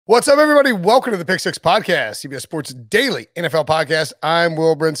What's up, everybody? Welcome to the Pick Six Podcast, CBS Sports Daily NFL Podcast. I'm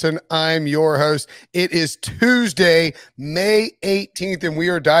Will Brinson. I'm your host. It is Tuesday, May 18th, and we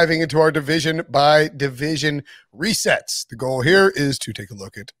are diving into our division by division resets. The goal here is to take a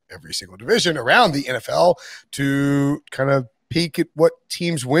look at every single division around the NFL to kind of peek at what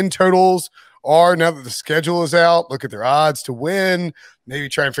teams' win totals are now that the schedule is out, look at their odds to win, maybe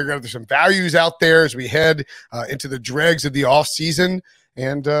try and figure out if there's some values out there as we head into the dregs of the offseason.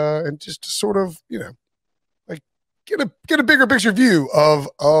 And just to sort of, like get a bigger picture view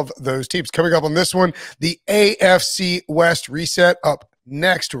of those teams. Coming up on this one, the AFC West reset up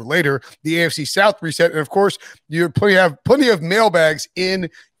next or later, the AFC South reset, and of course, you have plenty of mailbags in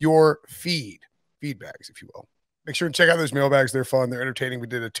your feed bags, if you will. Make sure to check out those mailbags. They're fun. They're entertaining. We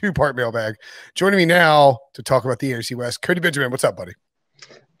did a 2-part mailbag. Joining me now to talk about the AFC West, Cody Benjamin. What's up, buddy?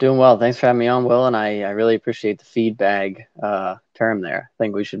 Doing well. Thanks for having me on, Will, and I really appreciate the feedback term there. I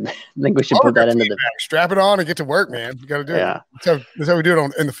think we should put that into the strap it on and get to work, man. You got to do it. That's how we do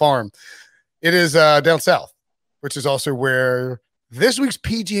it in the farm. It is down south, which is also where this week's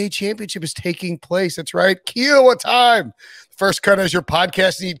PGA Championship is taking place. That's right. Kiowa time. First cut as your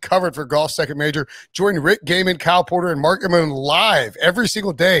podcast need covered for golf's second major. Join Rick Gaiman, Kyle Porter, and Mark Emmon live every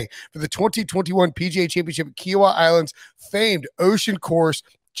single day for the 2021 PGA Championship at Kiowa Island's famed ocean course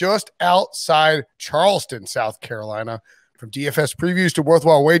just outside Charleston, South Carolina. From DFS previews to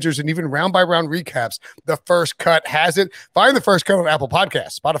worthwhile wagers and even round-by-round recaps, the First Cut has it. Find the First Cut on Apple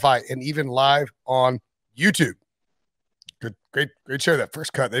Podcasts, Spotify, and even live on YouTube. Great show, that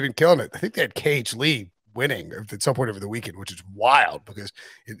First Cut. They've been killing it. I think they had KH Lee winning at some point over the weekend, which is wild because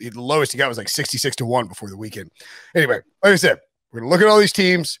the lowest he got was like 66-1 before the weekend. Anyway, like I said, we're going to look at all these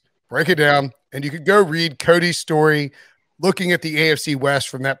teams, break it down, and you can go read Cody's story looking at the AFC West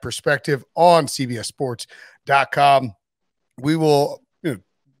from that perspective on CBSSports.com. We will, the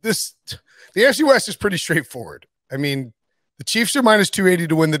AFC West is pretty straightforward. I mean, the Chiefs are minus 280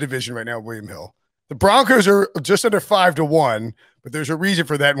 to win the division right now at William Hill. The Broncos are just under 5-1, but there's a reason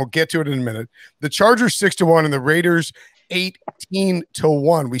for that, and we'll get to it in a minute. The Chargers 6-1, and the Raiders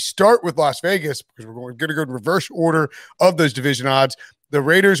 18-1. We start with Las Vegas because we're going to go in reverse order of those division odds. The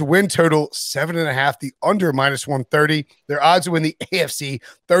Raiders win total 7.5, the under minus 130. Their odds to win the AFC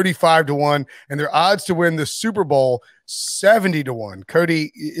 35-1, and their odds to win the Super Bowl 70-1.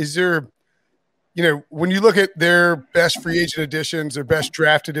 Cody, is there, when you look at their best free agent additions, their best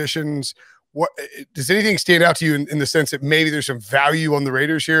draft additions, what does anything stand out to you in the sense that maybe there's some value on the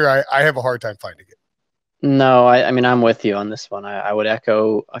Raiders here? I have a hard time finding it. No, I mean, I'm with you on this one. I would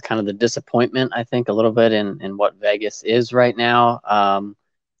echo kind of the disappointment, I think, a little bit in what Vegas is right now.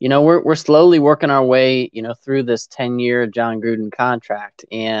 We're slowly working our way, through this 10-year John Gruden contract,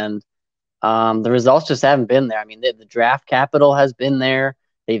 and the results just haven't been there. I mean, the draft capital has been there.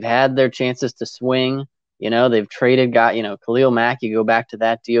 They've had their chances to swing. They've traded Khalil Mack. You go back to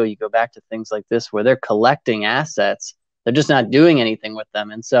that deal. You go back to things like this where they're collecting assets. They're just not doing anything with them.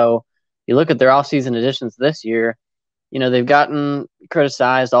 And so you look at their offseason additions this year, they've gotten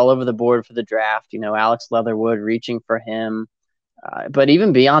criticized all over the board for the draft. Alex Leatherwood reaching for him. But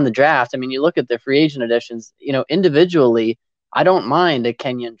even beyond the draft, I mean, you look at their free agent additions, individually, I don't mind a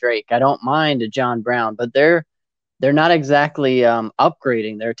Kenyon Drake. I don't mind a John Brown, but they're not exactly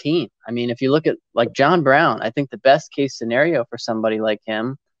upgrading their team. I mean, if you look at like John Brown, I think the best case scenario for somebody like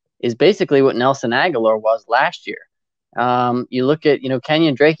him is basically what Nelson Aguilar was last year. You look at,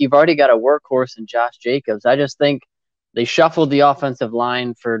 Kenyon Drake, you've already got a workhorse in Josh Jacobs. I just think they shuffled the offensive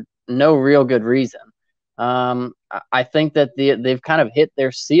line for no real good reason. I think that they've kind of hit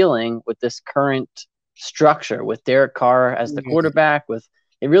their ceiling with this current structure with Derek Carr as the quarterback.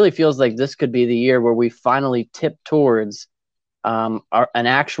 It really feels like this could be the year where we finally tip towards an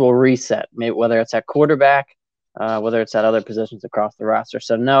actual reset, maybe whether it's at quarterback, whether it's at other positions across the roster.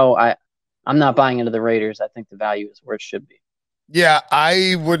 So no, I'm not buying into the Raiders. I think the value is where it should be. Yeah,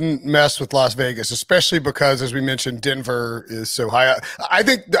 I wouldn't mess with Las Vegas, especially because, as we mentioned, Denver is so high. I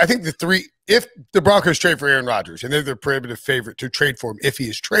think if the Broncos trade for Aaron Rodgers, and they're the prohibitive favorite to trade for him if he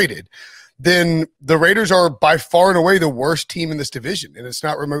is traded, then the Raiders are by far and away the worst team in this division, and it's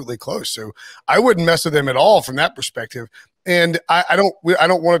not remotely close. So I wouldn't mess with them at all from that perspective. And I don't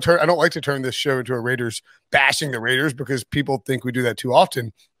like to turn this show into a Raiders bashing the Raiders because people think we do that too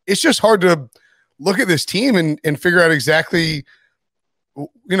often. It's just hard to look at this team and figure out exactly,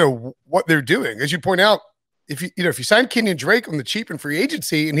 what they're doing. As you point out, if you sign Kenyon Drake on the cheap in free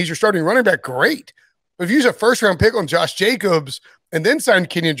agency and he's your starting running back, great. But if you use a first-round pick on Josh Jacobs and then sign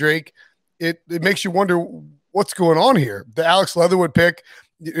Kenyon Drake, it makes you wonder what's going on here. The Alex Leatherwood pick,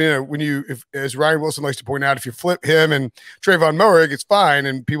 as Ryan Wilson likes to point out, if you flip him and Trayvon Moehrig, it's fine,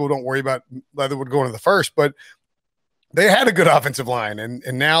 and people don't worry about Leatherwood going to the first. But they had a good offensive line, and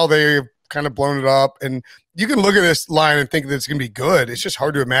now they've kind of blown it up. And you can look at this line and think that it's going to be good. It's just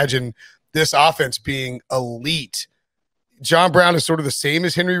hard to imagine this offense being elite. John Brown is sort of the same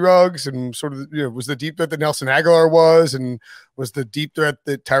as Henry Ruggs, and sort of was the deep threat that Nelson Aguilar was, and was the deep threat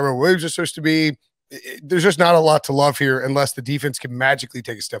that Tyrell Williams was supposed to be. There's just not a lot to love here unless the defense can magically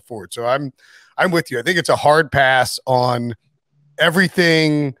take a step forward. So I'm with you. I think it's a hard pass on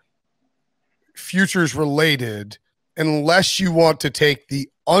everything futures related, unless you want to take the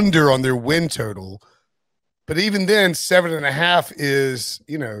under on their win total. But even then, 7.5 is,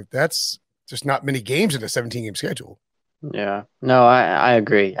 that's just not many games in a 17-game schedule. Yeah, no, I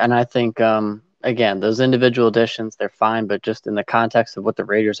agree. And I think, again, those individual additions, they're fine, but just in the context of what the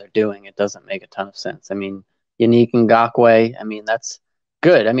Raiders are doing, it doesn't make a ton of sense. I mean, Yannick Ngakoue, I mean, that's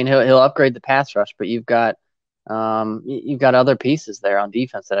good. I mean, he'll upgrade the pass rush, but you've got other pieces there on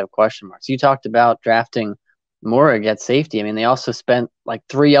defense that have question marks. You talked about drafting Moehrig at safety. I mean, they also spent like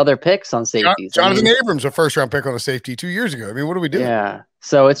 3 other picks on safeties. Jonathan Abrams, a first-round pick on a safety 2 years ago. I mean, what are we doing? Yeah,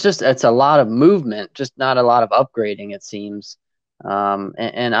 so it's a lot of movement, just not a lot of upgrading, it seems.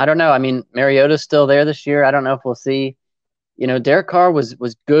 And I don't know. I mean, Mariota's still there this year. I don't know if we'll see. Derek Carr was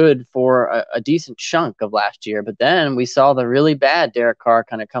good for a decent chunk of last year, but then we saw the really bad Derek Carr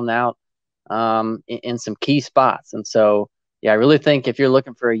kind of come out in some key spots. And so, yeah, I really think if you're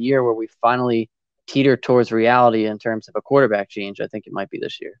looking for a year where we finally teeter towards reality in terms of a quarterback change, I think it might be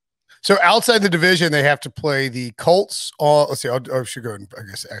this year. So outside the division, they have to play the Colts. Let's see. I should go in, I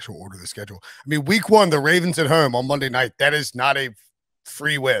guess, actual order of the schedule. I mean, week 1, the Ravens at home on Monday night. That is not a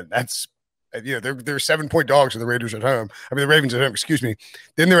free win. That's, they're 7-point dogs to the Raiders at home. I mean, the Ravens at home, excuse me.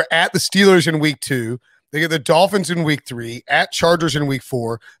 Then they're at the Steelers in week 2. They get the Dolphins in week 3, at Chargers in week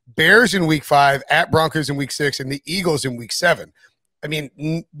 4, Bears in week 5, at Broncos in week 6, and the Eagles in week 7. I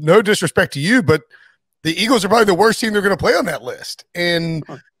mean, no disrespect to you, but the Eagles are probably the worst team they're going to play on that list. And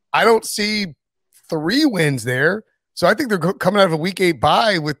I don't see 3 wins there. So I think they're coming out of a week 8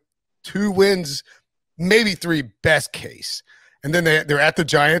 bye with 2 wins, maybe 3 best case. And then they're at the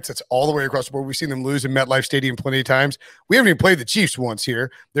Giants. That's all the way across the board. We've seen them lose in MetLife Stadium plenty of times. We haven't even played the Chiefs once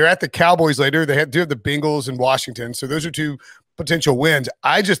here. They're at the Cowboys later. They do have the Bengals and Washington. So those are 2 potential wins.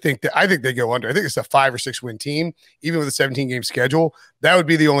 I think they go under. I think it's a 5 or 6 win team, even with a 17-game schedule. That would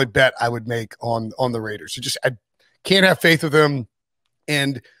be the only bet I would make on the Raiders. So I can't have faith with them.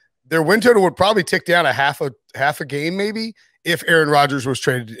 And their win total would probably tick down a half a game maybe if Aaron Rodgers was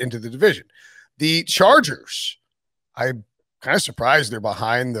traded into the division. The Chargers, I'm kind of surprised they're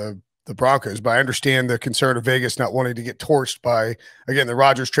behind the Broncos, but I understand the concern of Vegas not wanting to get torched by, again, the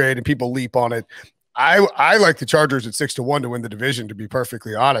Rodgers trade, and people leap on it. I like the Chargers at 6-1 to win the division, to be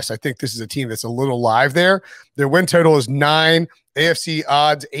perfectly honest. I think this is a team that's a little live there. Their win total is 9, AFC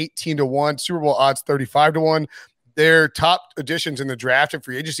odds 18-1, Super Bowl odds 35-1. Their top additions in the draft and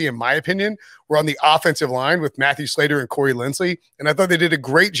free agency, in my opinion, were on the offensive line with Matthew Slater and Corey Linsley. And I thought they did a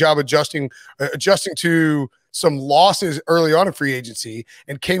great job adjusting to some losses early on in free agency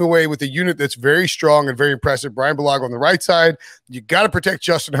and came away with a unit that's very strong and very impressive. Brian Bulaga on the right side. You got to protect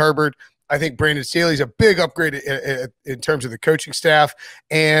Justin Herbert. I think Brandon Staley's a big upgrade in terms of the coaching staff.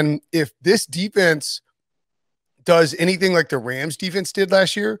 And if this defense does anything like the Rams defense did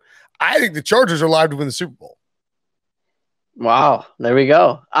last year, I think the Chargers are live to win the Super Bowl. Wow, there we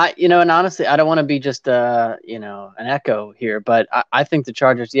go. And honestly, I don't want to be just an echo here, but I think the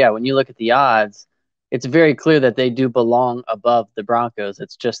Chargers, when you look at the odds, it's very clear that they do belong above the Broncos.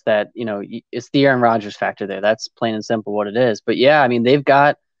 It's just that, it's the Aaron Rodgers factor there. That's plain and simple what it is. But I mean, they've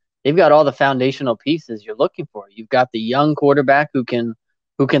got all the foundational pieces you're looking for. You've got the young quarterback who can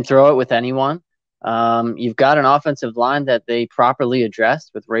throw it with anyone. You've got an offensive line that they properly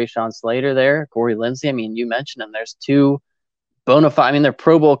addressed with Rashawn Slater there, Corey Linsley. I mean, you mentioned them. There's 2 bona fide, I mean, they're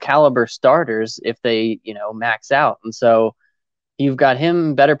Pro Bowl caliber starters if they, max out. And so you've got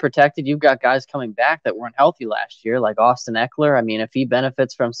him better protected. You've got guys coming back that weren't healthy last year, like Austin Eckler. I mean, if he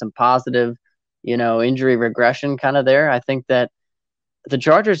benefits from some positive, injury regression kind of there, I think that the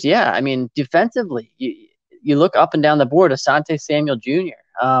Chargers, I mean, defensively, you look up and down the board, Asante Samuel Jr.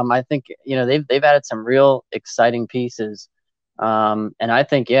 I think, they've added some real exciting pieces. And I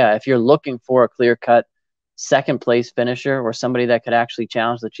think, if you're looking for a clear-cut second place finisher or somebody that could actually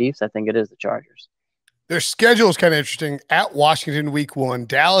challenge the Chiefs, I think it is the Chargers. Their schedule is kind of interesting. At Washington week 1,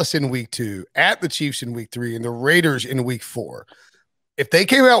 Dallas in week 2, at the Chiefs in week 3, and the Raiders in week 4. If they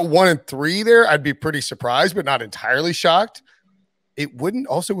came out 1-3 there, I'd be pretty surprised, but not entirely shocked. it wouldn't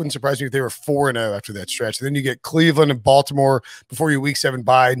surprise me if they were 4-0 after that stretch. And then you get Cleveland and Baltimore before your week 7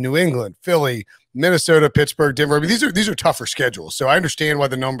 bye, New England, Philly, Minnesota, Pittsburgh, Denver. I mean, these are tougher schedules. So I understand why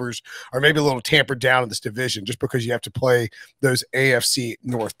the numbers are maybe a little tampered down in this division just because you have to play those AFC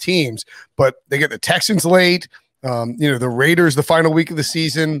North teams. But they get the Texans late. The Raiders the final week of the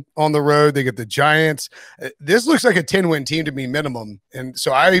season on the road. They get the Giants. This looks like a 10-win team to me minimum. And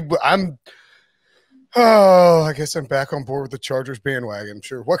so I guess I'm back on board with the Chargers bandwagon. I'm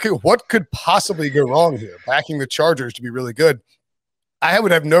sure. What could possibly go wrong here? Backing the Chargers to be really good. I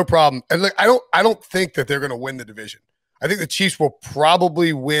would have no problem. And look, I don't think that they're going to win the division. I think the Chiefs will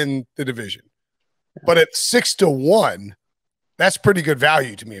probably win the division. But at 6-1, that's pretty good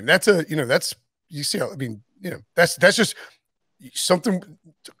value to me. And that's that's just something.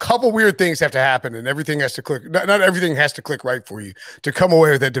 A couple weird things have to happen, and everything has to click. Not everything has to click right for you to come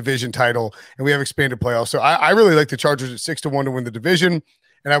away with that division title. And we have expanded playoffs, so I really like the Chargers at 6-1 to win the division,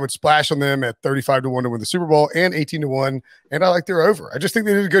 and I would splash on them at 35-1 to win the Super Bowl and 18-1. And I like their over. I just think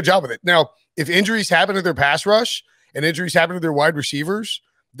they did a good job with it. Now, if injuries happen to their pass rush and injuries happen to their wide receivers,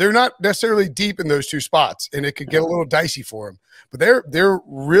 they're not necessarily deep in those two spots, and it could get a little dicey for them. But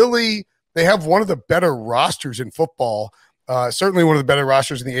they have one of the better rosters in football. Certainly one of the better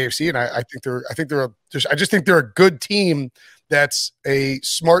rosters in the AFC, and I just think they're a good team that's a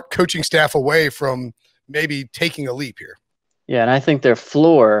smart coaching staff away from maybe taking a leap here. Yeah, and I think their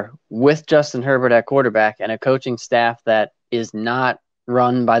floor with Justin Herbert at quarterback and a coaching staff that is not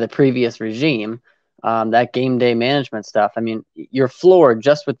run by the previous regime, that game day management stuff. I mean, your floor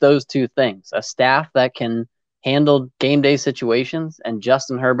just with those two things, a staff that can handle game day situations and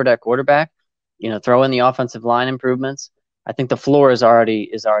Justin Herbert at quarterback, throw in the offensive line improvements. I think the floor is already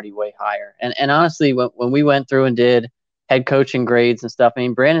way higher. And honestly, when we went through and did head coaching grades and stuff, I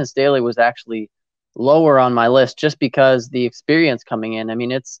mean, Brandon Staley was actually lower on my list just because the experience coming in. I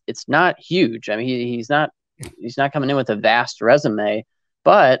mean, it's not huge. I mean, he's not coming in with a vast resume,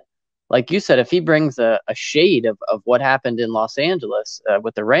 but like you said, if he brings a shade of what happened in Los Angeles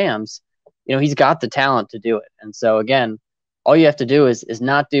with the Rams, he's got the talent to do it. And so again, all you have to do is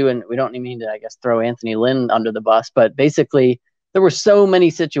not do, and we don't mean to, I guess, throw Anthony Lynn under the bus, but basically there were so many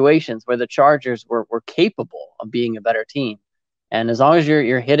situations where the Chargers were capable of being a better team. And as long as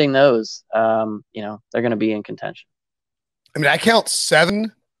you're hitting those, they're going to be in contention. I mean, I count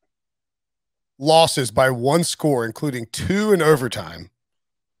 7 losses by 1 score, including 2 in overtime,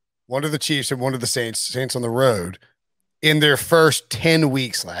 1 to the Chiefs and 1 to the Saints on the road, in their first 10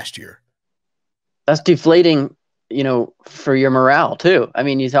 weeks last year. That's deflating, for your morale too. I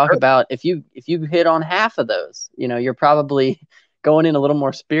mean, you talk about if you hit on half of those, you're probably going in a little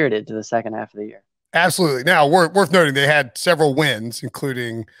more spirited to the second half of the year. Absolutely. Now, worth noting, they had several wins,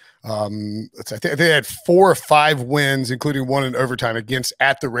 including I think they had 4 or 5 wins, including 1 in overtime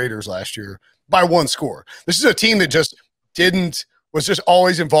at the Raiders last year by 1 score. This is a team that was just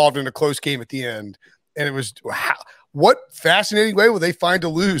always involved in a close game at the end, and it was what fascinating way will they find to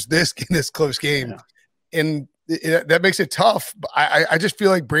lose this in this close game, and that makes it tough. But I just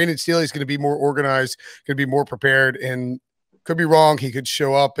feel like Brandon Staley is going to be more organized, going to be more prepared, and could be wrong. He could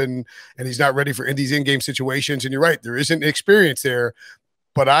show up and he's not ready for these in-game situations. And you're right, there isn't experience there,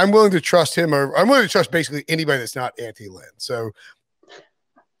 but I'm willing to trust him, or I'm willing to trust basically anybody that's not Anthony Lynn. So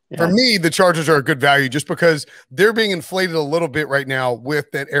for me, the Chargers are a good value just because they're being inflated a little bit right now with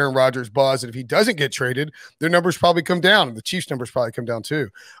that Aaron Rodgers buzz. And if he doesn't get traded, their numbers probably come down, and the Chiefs numbers probably come down too.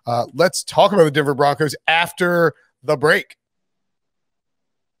 Let's talk about the Denver Broncos after the break.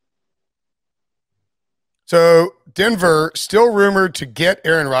 So Denver still rumored to get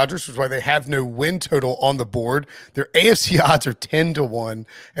Aaron Rodgers, which is why they have no win total on the board. Their AFC odds are 10-1,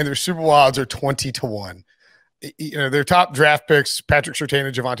 and their Super Bowl odds are 20-1. Their top draft picks, Patrick Surtain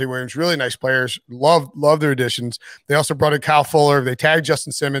and Javonte Williams, really nice players. Love their additions. They also brought in Kyle Fuller. They tagged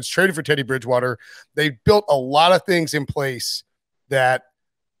Justin Simmons, traded for Teddy Bridgewater. They built a lot of things in place that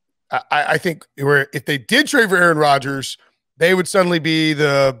I think if they did trade for Aaron Rodgers, they would suddenly be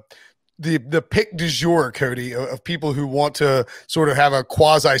the pick du jour, Cody, of people who want to sort of have a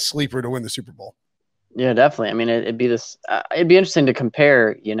quasi sleeper to win the Super Bowl. Yeah, definitely. I mean, it'd be interesting to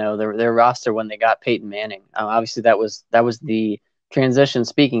compare, their roster when they got Peyton Manning. Obviously, that was the transition.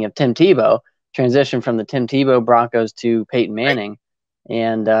 Speaking of Tim Tebow, transition from the Tim Tebow Broncos to Peyton Manning, right.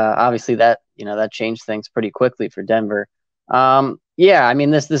 And obviously that changed things pretty quickly for Denver. Yeah, I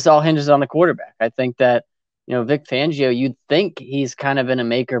mean, this all hinges on the quarterback. I think that Vic Fangio, you'd think he's kind of in a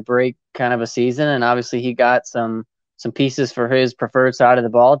make or break kind of a season, and obviously he got some pieces for his preferred side of the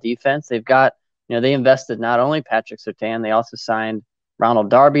ball, defense. They've got. They invested not only Patrick Surtain, they also signed Ronald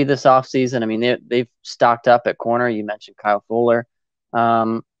Darby this offseason. I mean, they've stocked up at corner. You mentioned Kyle Fuller.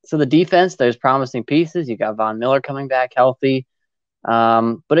 So the defense, there's promising pieces. You got Von Miller coming back healthy.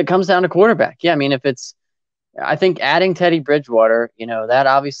 But it comes down to quarterback. Yeah, I mean, I think adding Teddy Bridgewater, that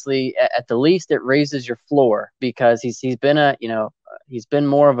obviously at the least it raises your floor because he's been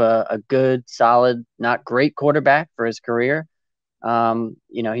more of a good, solid, not great quarterback for his career.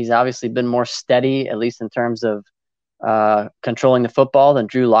 He's obviously been more steady, at least in terms of controlling the football than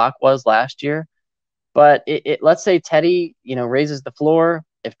Drew Lock was last year. But let's say Teddy, raises the floor.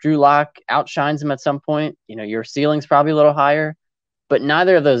 If Drew Lock outshines him at some point, your ceiling's probably a little higher. But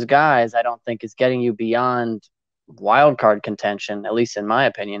neither of those guys, I don't think, is getting you beyond wild card contention, at least in my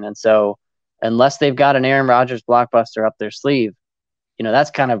opinion. And so unless they've got an Aaron Rodgers blockbuster up their sleeve,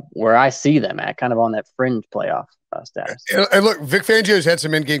 that's kind of where I see them at, kind of on that fringe playoff status. And look, Vic Fangio's had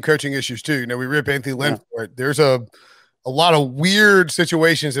some in-game coaching issues too. We rip Anthony Lynn for it. There's a lot of weird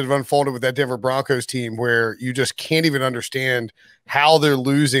situations that have unfolded with that Denver Broncos team where you just can't even understand how they're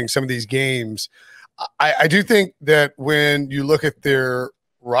losing some of these games. I do think that when you look at their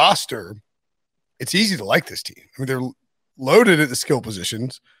roster, it's easy to like this team. I mean, they're loaded at the skill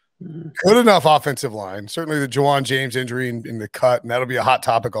positions, good enough offensive line. Certainly the Juwan James injury in the cut, and that'll be a hot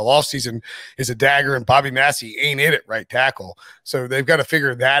topic all offseason, is a dagger, and Bobby Massey ain't in it right tackle. So they've got to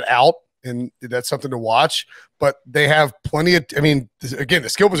figure that out, and that's something to watch. But they have plenty of – again, the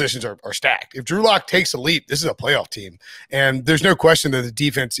skill positions are stacked. If Drew Lock takes a leap, this is a playoff team. And there's no question that the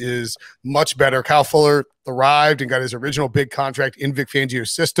defense is much better. Kyle Fuller arrived and got his original big contract in Vic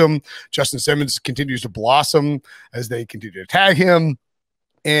Fangio's system. Justin Simmons continues to blossom as they continue to tag him.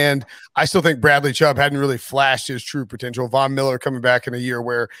 And I still think Bradley Chubb hadn't really flashed his true potential. Von Miller coming back in a year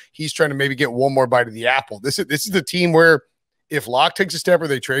where he's trying to maybe get one more bite of the apple. This is the team where if Locke takes a step or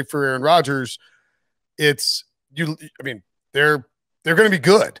they trade for Aaron Rodgers, they're going to be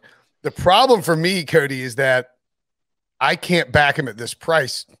good. The problem for me, Cody, is that I can't back him at this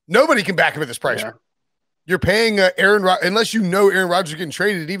price. Nobody can back him at this price. Yeah. You're paying unless Aaron Rodgers is getting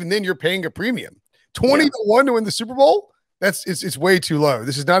traded, even then you're paying a premium. 20-1 to win the Super Bowl? It's way too low.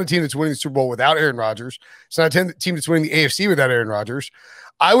 This is not a team that's winning the Super Bowl without Aaron Rodgers. It's not a team that's winning the AFC without Aaron Rodgers.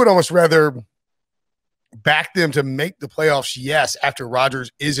 I would almost rather back them to make the playoffs, yes, after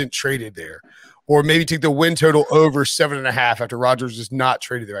Rodgers isn't traded there. Or maybe take the win total over 7.5 after Rodgers is not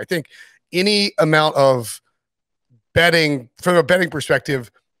traded there. I think any amount of betting, from a betting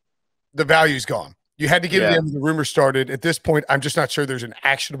perspective, the value's gone. You had to get it in when the rumor started. At this point, I'm just not sure there's an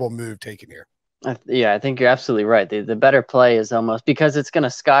actionable move taken here. I think you're absolutely right. The better play is almost because it's going to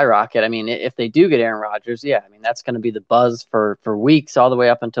skyrocket. I mean, if they do get Aaron Rodgers, that's going to be the buzz for weeks all the way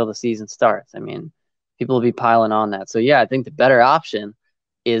up until the season starts. I mean, people will be piling on that. So, I think the better option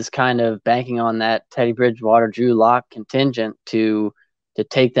is kind of banking on that Teddy Bridgewater, Drew Lock contingent to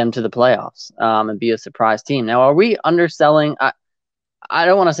take them to the playoffs and be a surprise team. Now, are we underselling? I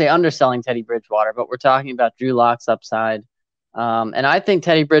don't want to say underselling Teddy Bridgewater, but we're talking about Drew Lock's upside. And I think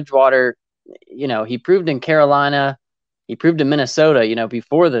Teddy Bridgewater, he proved in Carolina, he proved in Minnesota,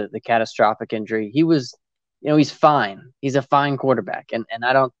 before the catastrophic injury. He was, he's fine. He's a fine quarterback. And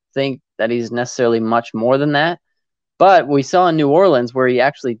I don't think that he's necessarily much more than that. But we saw in New Orleans where he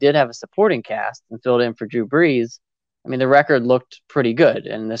actually did have a supporting cast and filled in for Drew Brees. I mean, the record looked pretty good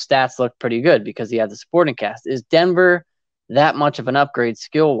and the stats looked pretty good because he had the supporting cast. Is Denver that much of an upgrade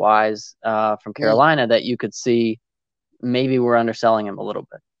skill-wise from Carolina that you could see maybe we're underselling him a little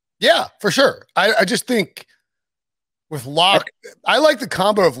bit? Yeah, for sure. I just think with Lock, I like the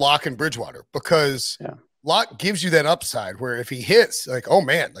combo of Lock and Bridgewater because Lock gives you that upside where if he hits, like, oh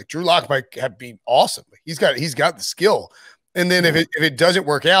man, like Drew Lock might be awesome. He's got the skill. And then if it doesn't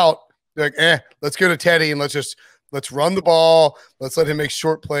work out, like, let's go to Teddy and let's run the ball. Let's let him make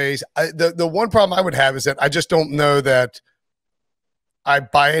short plays. The one problem I would have is that I just don't know that I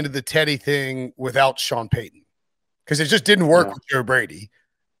buy into the Teddy thing without Sean Payton because it just didn't work with Joe Brady.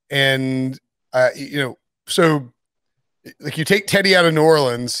 And, so like you take Teddy out of New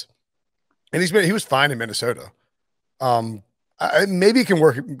Orleans and he was fine in Minnesota. Maybe he can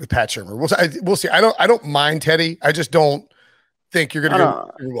work with Pat Shurmur. We'll see. I don't mind Teddy. I just don't think you're going to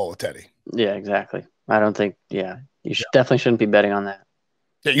go Super Bowl with Teddy. Yeah, exactly. I don't think, you definitely shouldn't be betting on that.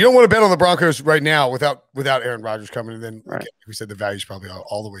 Yeah, you don't want to bet on the Broncos right now without Aaron Rodgers coming. And then, like we said, the value's probably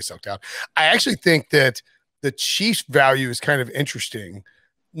all the way sucked out. I actually think that the Chiefs' value is kind of interesting.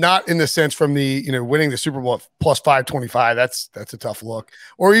 Not in the sense from the, winning the Super Bowl at plus 525. That's a tough look.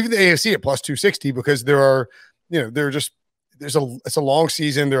 Or even the AFC at plus 260 because there are, it's a long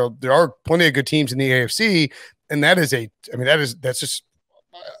season. There are plenty of good teams in the AFC. And that's just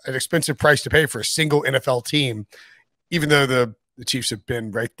an expensive price to pay for a single NFL team, even though the the Chiefs have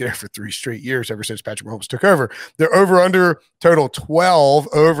been right there for 3 straight years ever since Patrick Mahomes took over. They're over/under total 12,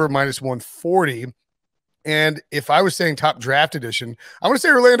 over -140. And if I was saying top draft edition, I want to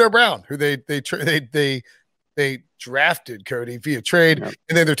say Orlando Brown, who they drafted, Cody, via trade,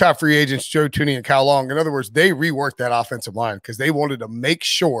 and then their top free agents, Joe Tooney and Kyle Long. In other words, they reworked that offensive line because they wanted to make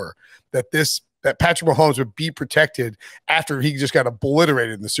sure that Patrick Mahomes would be protected after he just got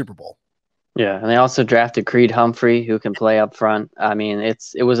obliterated in the Super Bowl. Yeah, and they also drafted Creed Humphrey, who can play up front. I mean,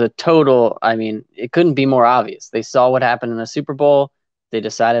 it was a total. I mean, it couldn't be more obvious. They saw what happened in the Super Bowl. They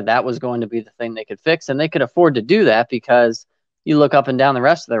decided that was going to be the thing they could fix, and they could afford to do that because you look up and down the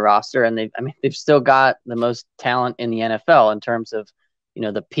rest of their roster, and they've still got the most talent in the NFL in terms of,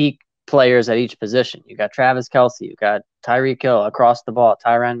 the peak players at each position. You got Travis Kelce, you got Tyreek Hill across the ball,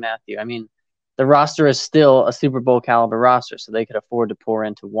 Tyrann Mathieu. I mean, the roster is still a Super Bowl caliber roster, so they could afford to pour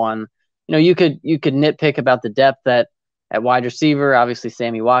into one. You could nitpick about the depth at wide receiver. Obviously,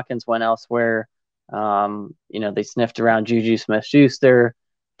 Sammy Watkins went elsewhere. They sniffed around Juju Smith-Schuster,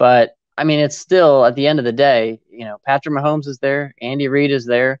 but I mean, it's still, at the end of the day, Patrick Mahomes is there, Andy Reid is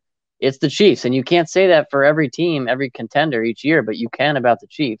there. It's the Chiefs, and you can't say that for every team, every contender each year, but you can about the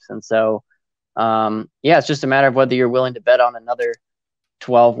Chiefs. And so, it's just a matter of whether you're willing to bet on another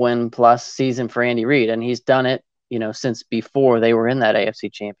 12-win plus season for Andy Reid, and he's done it, since before they were in that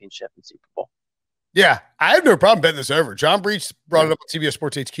AFC Championship and Super Bowl. Yeah, I have no problem betting this over. John Breach brought it up on CBS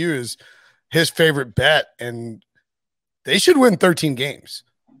Sports HQ as his favorite bet, and they should win 13 games.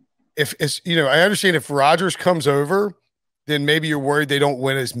 If it's, I understand if Rodgers comes over, then maybe you're worried they don't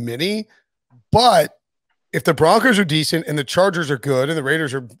win as many. But if the Broncos are decent and the Chargers are good and the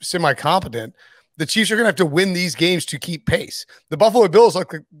Raiders are semi-competent, the Chiefs are going to have to win these games to keep pace. The Buffalo Bills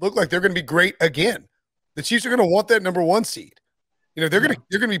look like they're going to be great again. The Chiefs are going to want that number 1 seed. They're going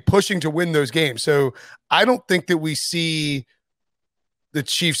to be pushing to win those games. So I don't think that we see the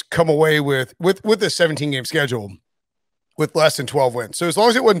Chiefs come away with a 17-game schedule with less than 12 wins. So as long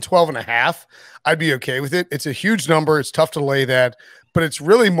as it wasn't 12.5, I'd be okay with it. It's a huge number. It's tough to lay that, but it's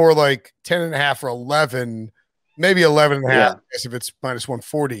really more like 10.5 or 11, maybe 11.5 if it's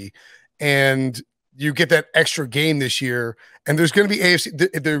 -140. And you get that extra game this year, and there's going to be AFC.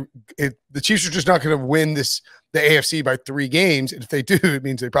 The Chiefs are just not going to win the AFC by 3 games. And if they do, it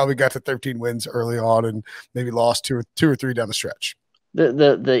means they probably got to 13 wins early on and maybe lost two or three down the stretch.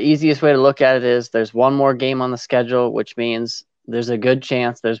 The easiest way to look at it is there's one more game on the schedule, which means there's a good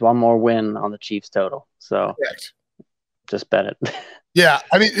chance there's one more win on the Chiefs total. So correct. Just bet it. Yeah.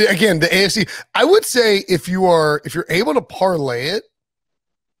 I mean, again, the AFC, I would say if you're able to parlay it,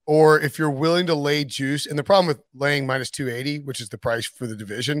 or if you're willing to lay juice, and the problem with laying -280, which is the price for the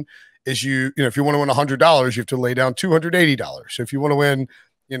division, is if you want to win $100, you have to lay down $280. So if you want to win,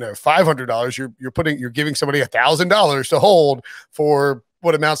 $500, you're giving somebody $1,000 to hold for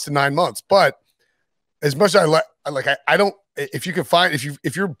what amounts to 9 months. But as much as I don't, if you can find,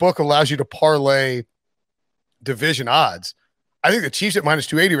 if your book allows you to parlay division odds, I think the Chiefs at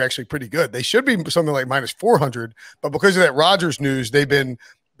 -280 are actually pretty good. They should be something like -400, but because of that Rodgers news,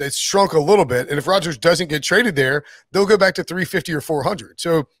 it's shrunk a little bit. And if Rodgers doesn't get traded there, they'll go back to 350 or 400.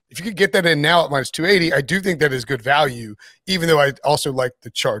 So if you could get that in now at -280, I do think that is good value, even though I also like the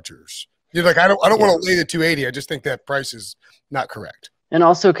Chargers. I don't want to lay the 280. I just think that price is not correct. And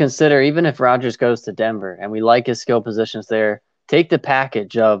also consider, even if Rodgers goes to Denver and we like his skill positions there, take the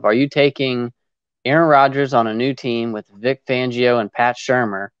package of, are you taking Aaron Rodgers on a new team with Vic Fangio and Pat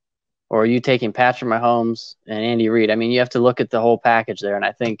Shurmur, or are you taking Patrick Mahomes and Andy Reid? I mean, you have to look at the whole package there. And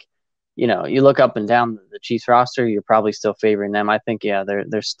I think, you look up and down the Chiefs roster, you're probably still favoring them. I think,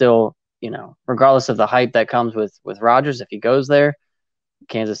 they're still, regardless of the hype that comes with Rodgers, if he goes there,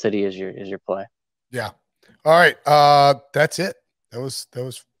 Kansas City is your play. Yeah. All right. That's it. That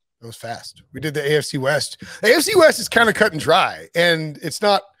was fast. We did the AFC West. The AFC West is kind of cut and dry, and it's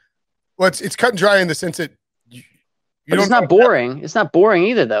not. Well, it's cut and dry in the sense that it's not boring. It's not boring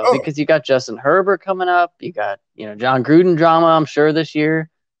either, though, because you got Justin Herbert coming up. You got John Gruden drama, I'm sure, this year.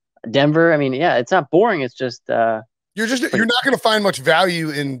 Denver. I mean, it's not boring. It's just you're not going to find much value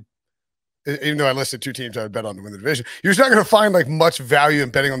in. Even though I listed 2 teams I would bet on to win the division, you're just not going to find much value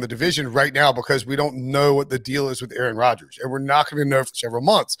in betting on the division right now because we don't know what the deal is with Aaron Rodgers, and we're not going to know for several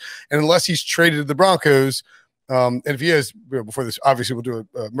months. And unless he's traded to the Broncos, and if he is, before this, obviously we'll do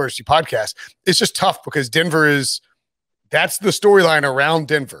an emergency podcast. It's just tough because that's the storyline around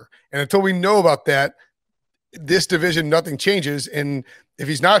Denver, and until we know about that, this division, nothing changes. And if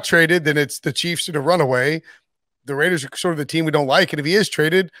he's not traded, then it's the Chiefs in a runaway. The Raiders are sort of the team we don't like, and if he is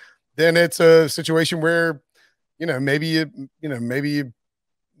traded, then it's a situation where, maybe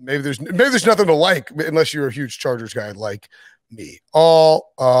there's nothing to like unless you're a huge Chargers guy like me. All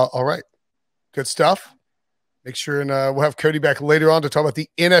right. Good stuff. Make sure and we'll have Cody back later on to talk about the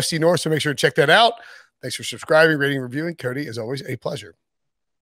NFC North. So make sure to check that out. Thanks for subscribing, rating, reviewing. Cody, as always, a pleasure.